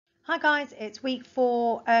Hi guys, it's week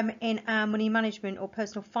 4 in our money management or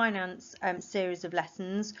personal finance series of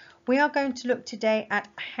lessons. We are going to look today at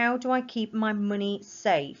how do I keep my money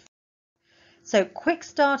safe. So quick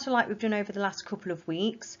starter like we've done over the last couple of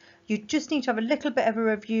weeks. You just need to have a little bit of a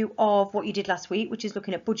review of what you did last week, which is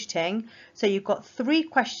looking at budgeting. So you've got 3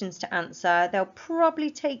 questions to answer. They'll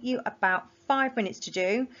probably take you about 5 minutes to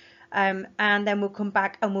do. And then we'll come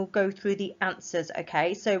back and we'll go through the answers.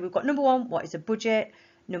 Okay, so we've got number 1, what is a budget?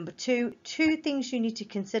 Number 2, 2 things you need to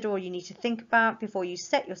consider or you need to think about before you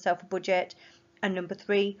set yourself a budget. And number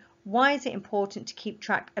 3, why is it important to keep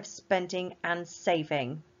track of spending and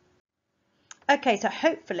saving? Okay, so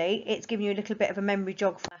hopefully it's given you a little bit of a memory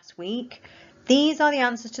jog from last week. These are the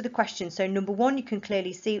answers to the questions. So number 1, you can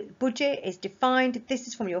clearly see budget is defined. This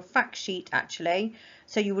is from your fact sheet actually.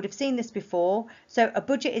 So you would have seen this before. So a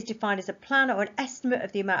budget is defined as a plan or an estimate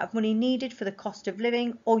of the amount of money needed for the cost of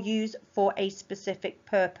living or used for a specific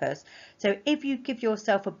purpose. So if you give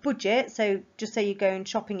yourself a budget, so just say you're going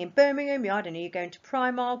shopping in Birmingham, I don't know, you're going to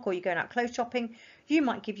Primark or you're going out clothes shopping, you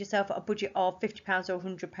might give yourself a budget of £50 or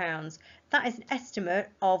 £100. That is an estimate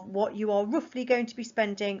of what you are roughly going to be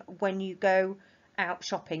spending when you go out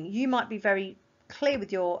shopping. You might be very clear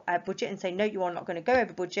with your budget and say, no, you are not going to go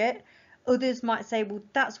over budget. Others might say, well,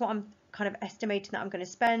 that's what I'm kind of estimating that I'm going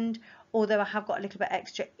to spend, although I have got a little bit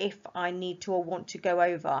extra if I need to or want to go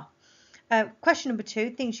over. Question number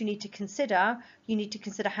 2, things you need to consider. You need to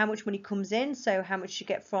consider how much money comes in, so how much you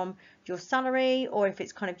get from your salary, or if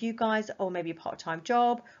it's kind of you guys, or maybe a part-time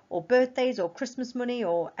job, or birthdays, or Christmas money,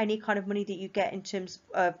 or any kind of money that you get in terms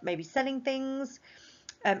of maybe selling things.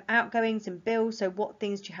 Outgoings and bills, so what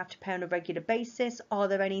things do you have to pay on a regular basis? Are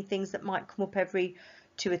there any things that might come up every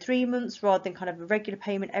 2 or 3 months rather than kind of a regular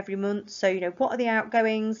payment every month? So, you know, what are the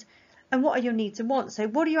outgoings and what are your needs and wants? So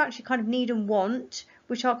what do you actually kind of need and want,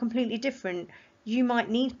 which are completely different? You might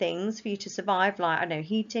need things for you to survive, like, I know,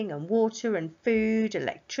 heating and water and food,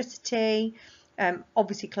 electricity,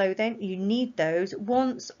 obviously clothing. You need those.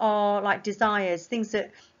 Wants are like desires, things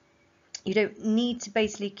that you don't need to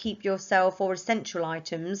basically keep yourself, or essential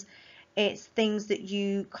items. It's things that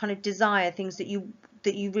you kind of desire, things that you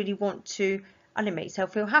really want to, I don't know, make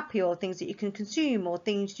yourself feel happy, or things that you can consume, or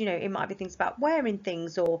things, you know, it might be things about wearing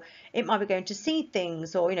things, or it might be going to see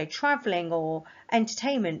things, or, you know, traveling or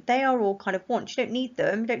entertainment. They are all kind of wants. You don't need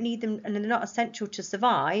them, and they're not essential to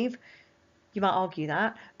survive. You might argue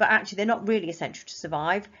that, but actually they're not really essential to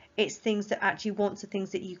survive. It's things that actually wants are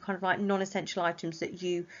things that you kind of like non-essential items that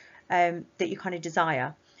you kind of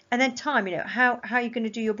desire. And then time, you know, how are you going to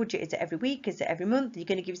do your budget? Is it every week? Is it every month? Are you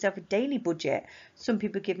going to give yourself a daily budget? Some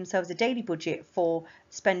people give themselves a daily budget for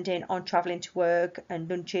spending on traveling to work and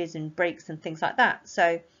lunches and breaks and things like that.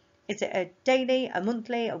 So is it a daily, a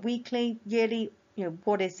monthly, a weekly, yearly? You know,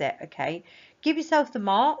 what is it? Okay, give yourself the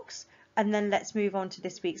marks, and then let's move on to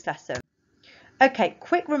this week's lesson. Okay,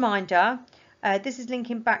 quick reminder. This is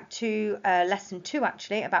linking back to lesson 2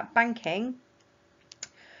 actually, about banking.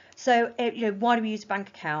 So, you know, why do we use a bank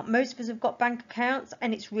account? Most of us have got bank accounts,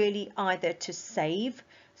 and it's really either to save.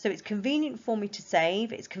 So it's convenient for me to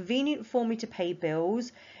save. It's convenient for me to pay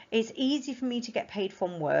bills. It's easy for me to get paid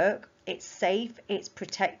from work. It's safe. It's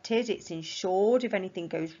protected. It's insured if anything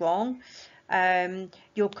goes wrong.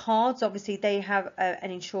 Your cards, obviously, they have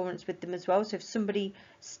an insurance with them as well. So if somebody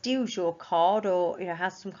steals your card, or, you know,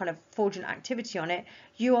 has some kind of fraudulent activity on it,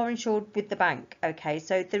 you are insured with the bank. Okay,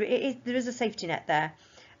 so there is a safety net there.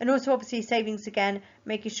 And also, obviously, savings again,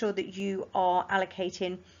 making sure that you are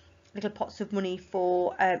allocating little pots of money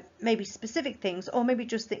for maybe specific things, or maybe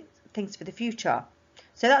just things for the future.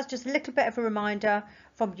 So that's just a little bit of a reminder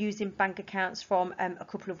from using bank accounts from a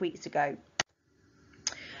couple of weeks ago.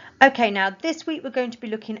 Okay, now this week we're going to be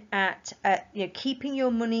looking at you know, keeping your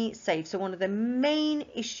money safe. So one of the main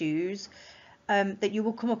issues that you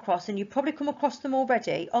will come across, and you probably come across them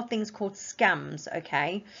already, are things called scams.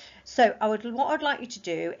 Okay, so what I'd like you to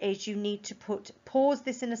do is you need to pause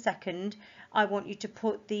this in a second. I want you to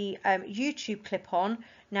put the YouTube clip on.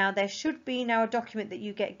 Now there should be now a document that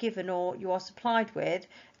you get given, or you are supplied with,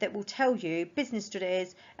 that will tell you business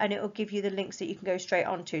studies, and it will give you the links that you can go straight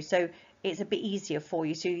onto. So it's a bit easier for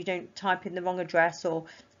you, so you don't type in the wrong address, or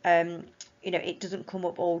you know, it doesn't come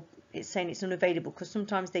up, or it's saying it's unavailable, because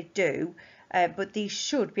sometimes they do. But these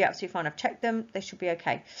should be absolutely fine. I've checked them, they should be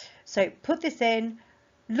okay. So put this in,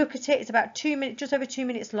 look at it. It's about 2 minutes, just over 2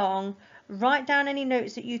 minutes long. Write down any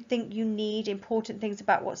notes that you think you need, important things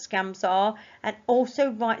about what scams are, and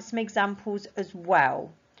also write some examples as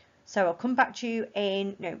well. So I'll come back to you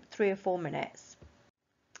in 3 or 4 minutes.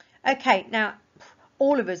 Okay, now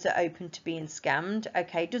all of us are open to being scammed.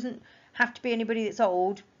 Okay, doesn't have to be anybody that's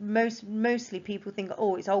old. Mostly people think,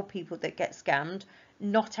 oh, it's old people that get scammed.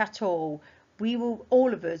 Not at all.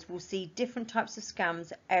 All of us will see different types of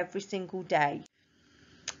scams every single day.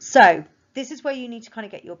 So this is where you need to kind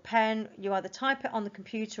of get your pen. You either type it on the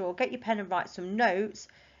computer or get your pen and write some notes.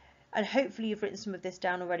 And hopefully you've written some of this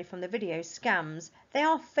down already from the video. Scams, they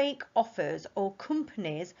are fake offers or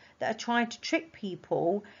companies that are trying to trick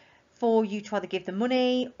people for you to either give them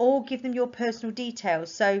money or give them your personal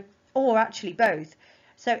details. So, or actually both.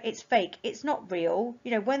 So it's fake, it's not real.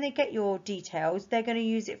 You know, when they get your details, they're going to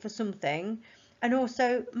use it for something. And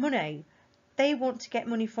also money. They want to get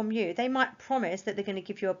money from you. They might promise that they're going to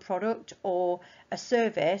give you a product or a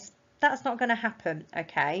service. That's not going to happen,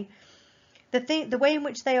 okay? The way in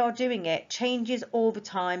which they are doing it changes all the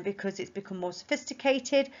time because it's become more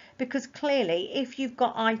sophisticated, because clearly if you've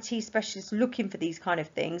got IT specialists looking for these kind of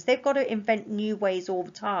things, they've got to invent new ways all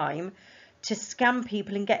the time to scam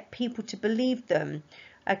people and get people to believe them.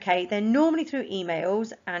 Okay, they're normally through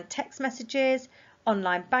emails and text messages,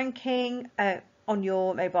 online banking, on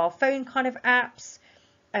your mobile phone kind of apps,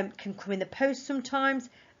 can come in the post sometimes,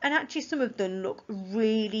 and actually some of them look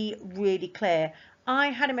really, really clear. I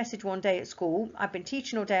had a message one day at school. I've been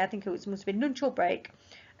teaching all day. I think it must have been lunch or break,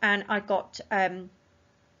 and I got a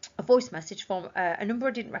voice message from a number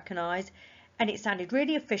I didn't recognise, and it sounded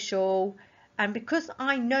really official. And because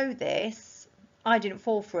I know this, I didn't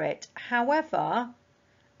fall for it. However,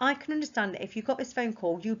 I can understand that if you got this phone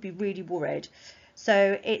call, you'd be really worried.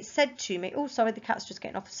 So it said to me, oh sorry, the cat's just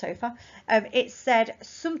getting off the sofa. It said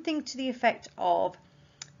something to the effect of,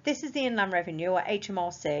 this is the Inland Revenue or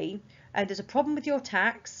HMRC, and there's a problem with your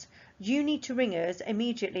tax. You need to ring us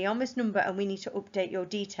immediately on this number and we need to update your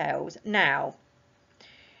details now.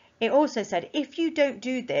 It also said, if you don't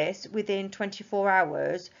do this within 24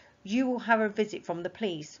 hours, you will have a visit from the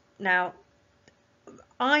police. Now,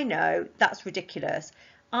 I know that's ridiculous.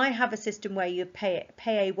 I have a system where you pay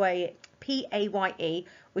PAYE,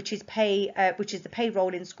 which is the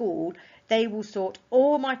payroll in school. They will sort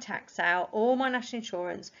all my tax out, all my national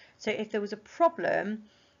insurance. So if there was a problem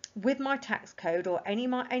with my tax code or any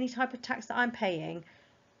type of tax that I'm paying,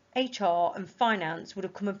 HR and finance would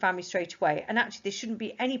have come and found me straight away. And actually there shouldn't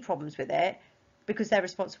be any problems with it because they're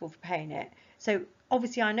responsible for paying it. So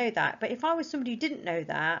obviously I know that, but if I was somebody who didn't know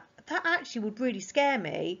that, that actually would really scare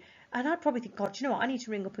me. And I'd probably think, God, you know what, I need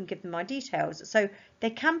to ring up and give them my details. So they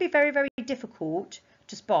can be very, very difficult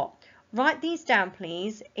to spot. Write these down,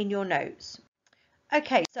 please, in your notes.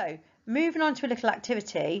 Okay, so moving on to a little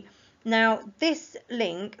activity. Now, this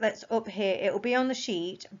link that's up here, it will be on the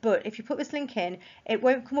sheet, but if you put this link in, it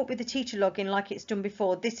won't come up with the teacher login like it's done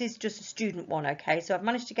before. This is just a student one, okay? So I've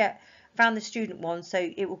managed to found the student one, so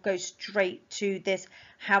it will go straight to this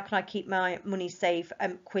how can I keep my money safe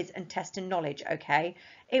quiz and test and knowledge, okay?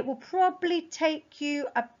 It will probably take you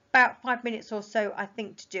about 5 minutes or so, I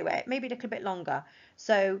think, to do it, maybe a little bit longer.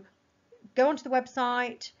 So go onto the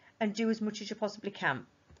website and do as much as you possibly can.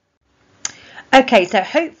 Okay, so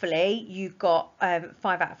hopefully you've got 5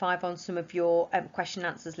 out of 5 on some of your question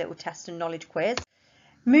answers, little test and knowledge quiz.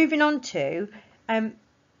 Moving on to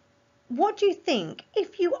what do you think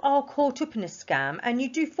if you are caught up in a scam and you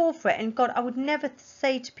do fall for it? And God, I would never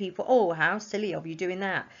say to people, oh, how silly of you doing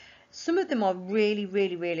that. Some of them are really,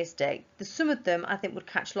 really realistic. Some of them I think would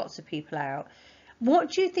catch lots of people out.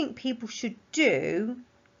 What do you think people should do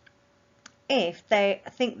if they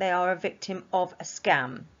think they are a victim of a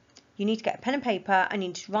scam? You need to get a pen and paper and you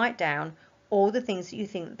need to write down all the things that you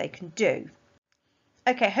think that they can do.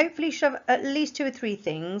 Okay, hopefully you should have at least 2 or 3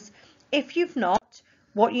 things. If you've not,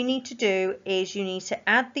 what you need to do is you need to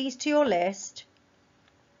add these to your list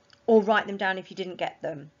or write them down if you didn't get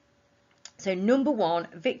them. So number 1,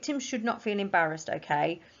 victims should not feel embarrassed,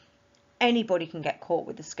 okay? Anybody can get caught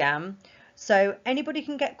with a scam. So anybody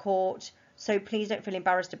can get caught, so please don't feel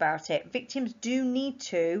embarrassed about it. Victims do need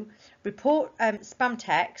to report spam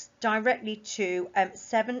text directly to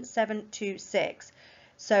 7726.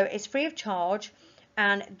 So it's free of charge,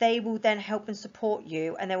 and they will then help and support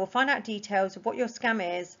you, and they will find out details of what your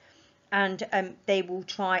scam is, and they will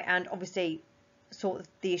try and obviously sort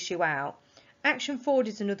the issue out. Action Fraud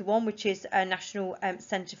is another one, which is a National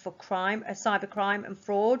Centre for Cybercrime and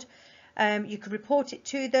Fraud. You can report it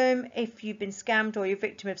to them if you've been scammed or you're a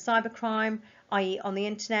victim of cybercrime, i.e. on the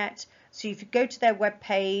internet. So if you go to their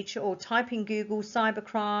webpage or type in Google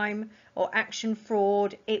cybercrime or Action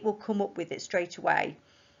Fraud, it will come up with it straight away.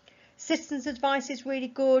 Citizens Advice is really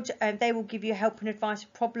good, and they will give you help and advice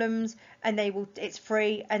with problems, and it's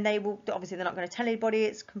free, and obviously they're not going to tell anybody,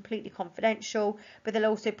 it's completely confidential, but they'll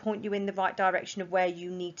also point you in the right direction of where you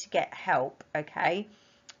need to get help, okay?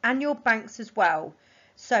 And your banks as well.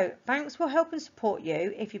 So banks will help and support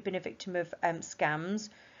you if you've been a victim of scams,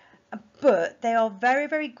 but they are very,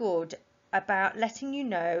 very good about letting you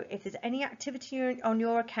know if there's any activity on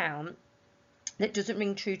your account that doesn't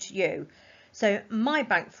ring true to you. So my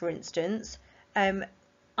bank, for instance, I've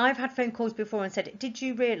had phone calls before and said, did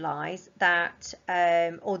you realise that,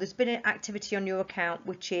 or there's been an activity on your account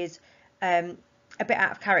which is a bit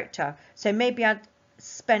out of character. So maybe I'd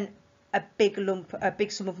spent a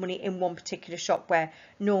big sum of money in one particular shop where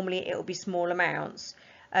normally it will be small amounts.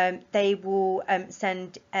 They will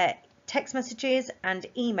send text messages and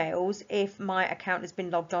emails if my account has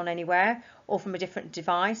been logged on anywhere or from a different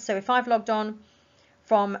device. So if I've logged on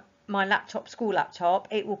from my laptop, school laptop,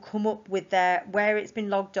 it will come up with where it's been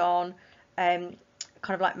logged on,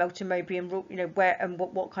 kind of like Melton Mowbray, and where and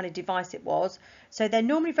what kind of device it was. So they're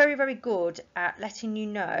normally very, very good at letting you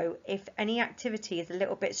know if any activity is a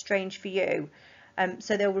little bit strange for you.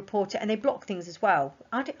 So they'll report it, and they block things as well.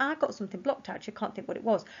 I got something blocked, actually. I can't think what it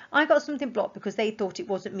was. I got something blocked because they thought it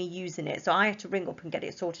wasn't me using it, so I had to ring up and get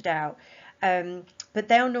it sorted out. But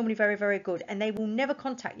they are normally very, very good, and they will never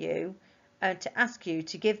contact you to ask you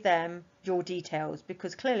to give them your details,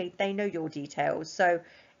 because clearly they know your details. So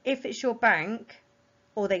if it's your bank,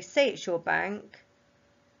 or they say it's your bank,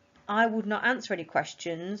 I would not answer any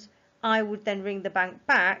questions. I would then ring the bank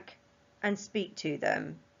back and speak to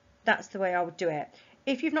them. That's the way I would do it.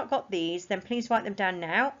 If you've not got these, then please write them down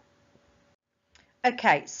now.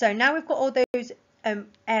 Okay, so now we've got all those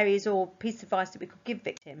areas or pieces of advice that we could give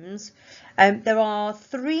victims. There are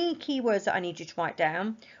 3 keywords that I need you to write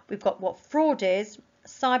down. We've got what fraud is,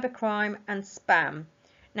 cybercrime, and spam.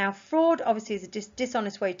 Now, fraud obviously is a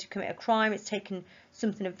dishonest way to commit a crime. It's taken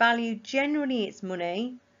something of value. Generally, it's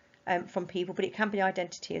money from people, but it can be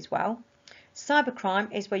identity as well.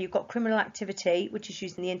 Cybercrime is where you've got criminal activity, which is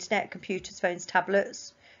using the internet, computers, phones,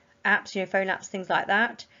 tablets, apps, phone apps, things like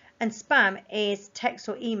that. And spam is texts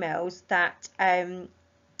or emails that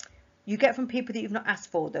you get from people that you've not asked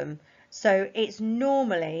for them. So it's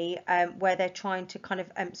normally where they're trying to kind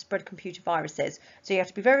of spread computer viruses. So you have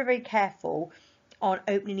to be very, very careful on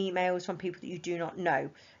opening emails from people that you do not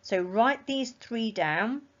know. So write these 3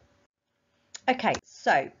 down. Okay,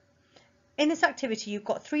 so in this activity, you've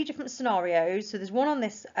got 3 different scenarios. So there's one on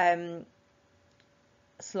this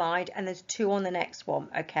slide and there's 2 on the next one.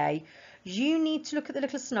 Okay, you need to look at the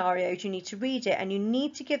little scenarios, you need to read it, and you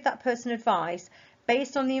need to give that person advice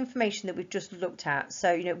based on the information that we've just looked at.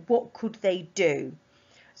 So, what could they do?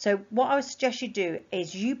 So what I would suggest you do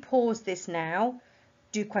is you pause this now,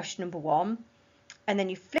 do question number 1, and then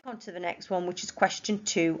you flick on to the next one, which is question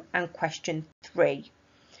 2 and question 3.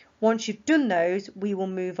 Once you've done those, we will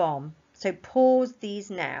move on. So pause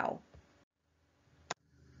these now.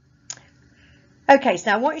 Okay,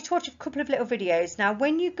 so now I want you to watch a couple of little videos. Now,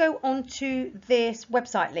 when you go onto this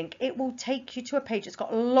website link, it will take you to a page that's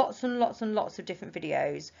got lots and lots and lots of different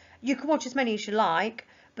videos. You can watch as many as you like,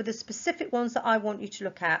 but the specific ones that I want you to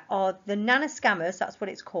look at are the nano scammers, that's what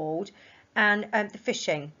it's called, and the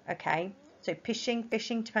phishing. Okay, so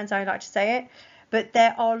phishing, depends how you like to say it. But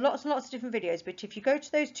there are lots and lots of different videos, but if you go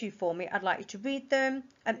to those 2 for me, I'd like you to read them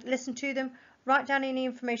and listen to them, write down any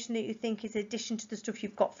information that you think is in addition to the stuff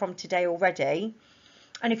you've got from today already.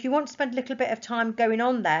 And if you want to spend a little bit of time going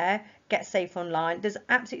on there, Get Safe Online, there's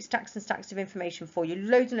absolute stacks and stacks of information for you,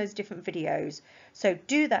 loads and loads of different videos. So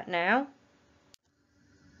do that now.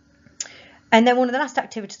 And then one of the last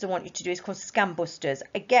activities I want you to do is called Scam Busters.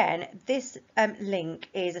 Again, this link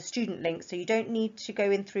is a student link, so you don't need to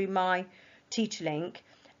go in through my teacher link.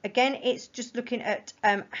 Again, it's just looking at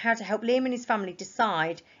how to help Liam and his family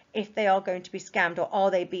decide if they are going to be scammed or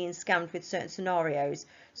are they being scammed with certain scenarios.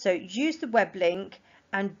 So use the web link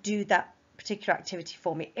and do that particular activity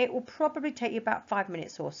for me. It will probably take you about 5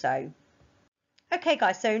 minutes or so. Okay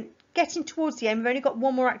guys, so getting towards the end, we've only got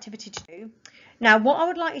one more activity to do. Now what I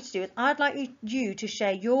would like you to do is I'd like you to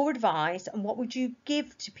share your advice and what would you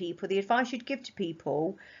give to people, the advice you'd give to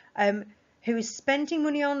people who is spending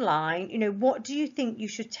money online. What do you think you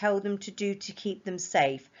should tell them to do to keep them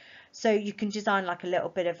safe? So you can design like a little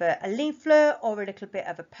bit of a leaflet or a little bit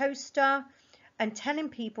of a poster and telling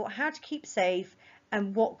people how to keep safe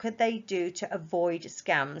and what could they do to avoid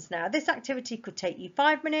scams. Now this activity could take you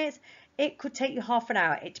 5 minutes, it could take you half an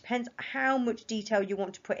hour. It depends how much detail you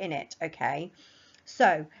want to put in it. Okay,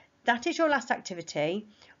 so that is your last activity.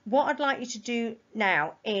 What I'd like you to do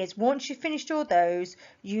now is once you've finished all those,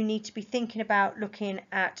 you need to be thinking about looking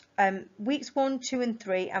at weeks 1, 2 and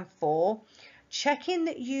 3 and 4, checking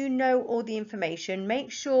that you know all the information.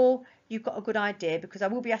 Make sure you've got a good idea, because I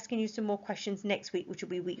will be asking you some more questions next week, which will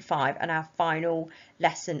be week 5 and our final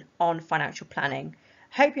lesson on financial planning.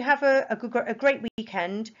 Hope you have a great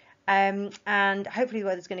weekend, and hopefully the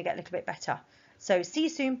weather's going to get a little bit better. So see you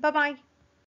soon. Bye bye.